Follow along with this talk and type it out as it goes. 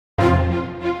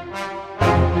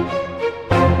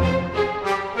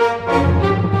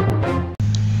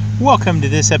Welcome to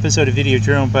this episode of Video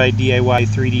Drone by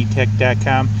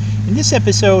DIY3DTech.com. In this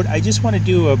episode, I just want to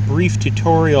do a brief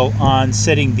tutorial on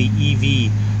setting the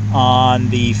EV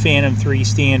on the Phantom 3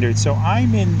 standard. So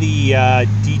I'm in the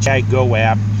DJI Go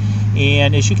app,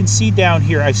 and as you can see down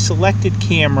here, I've selected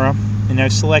camera and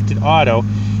I've selected auto.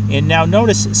 And now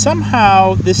notice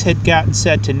somehow this had gotten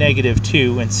set to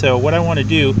 -2, and so what I want to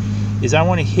do is I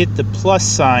want to hit the plus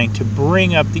sign to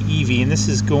bring up the EV, and this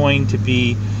is going to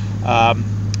be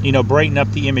brighten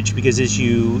up the image, because as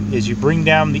you bring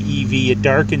down the EV, it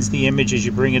darkens the image. As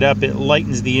you bring it up, it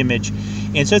lightens the image.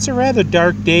 And so it's a rather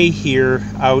dark day here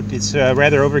out. It's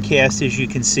rather overcast, as you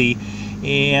can see,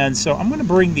 and so I'm going to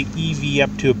bring the EV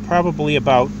up to probably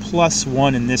about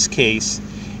 +1 in this case.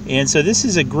 And so this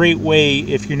is a great way,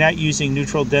 if you're not using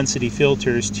neutral density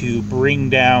filters, to bring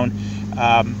down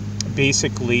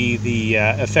basically the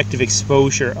effective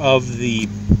exposure of the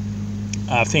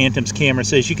Phantom's camera.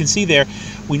 So as you can see there,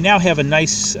 we now have a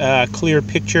nice clear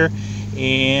picture,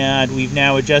 and we've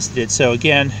now adjusted it. So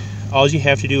again, all you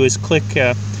have to do is click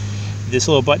this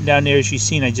little button down there. As you've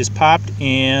seen, I just popped,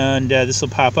 and this will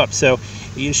pop up. So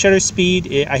shutter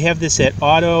speed, I have this at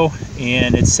auto,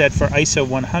 and it's set for ISO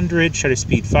 100, shutter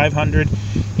speed 500,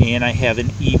 and I have an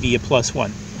EV of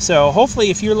 +1. So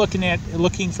hopefully, if you're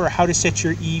looking for how to set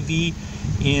your EV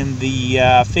in the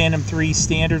Phantom 3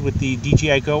 standard with the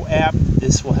DJI Go app,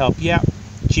 this will help you out.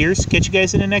 Cheers, catch you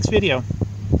guys in the next video.